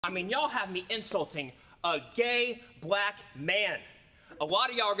I mean, y'all have me insulting a gay black man. A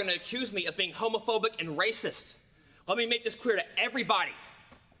lot of y'all are gonna accuse me of being homophobic and racist. Let me make this clear to everybody.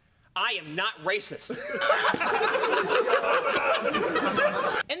 I am not racist.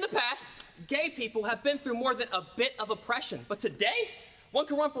 In the past, gay people have been through more than a bit of oppression. But today, one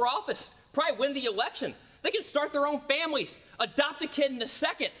can run for office, probably win the election. They can start their own families, adopt a kid in a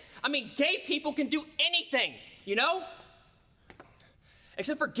second. I mean, gay people can do anything, you know?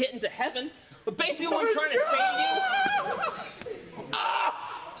 Except for getting to heaven. But basically what I'm trying to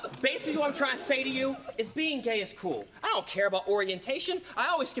say to you, is being gay is cool. I don't care about orientation. I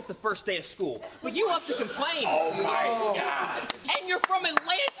always skip the first day of school. But you have to complain. Oh my God. And you're from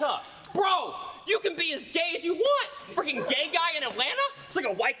Atlanta. Bro, you can be as gay as you want. Freaking gay guy in Atlanta? It's like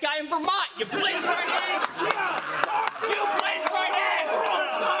a white guy in Vermont. You blend right in. You blend right in.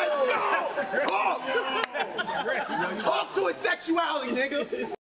 Talk to his sexuality, nigga.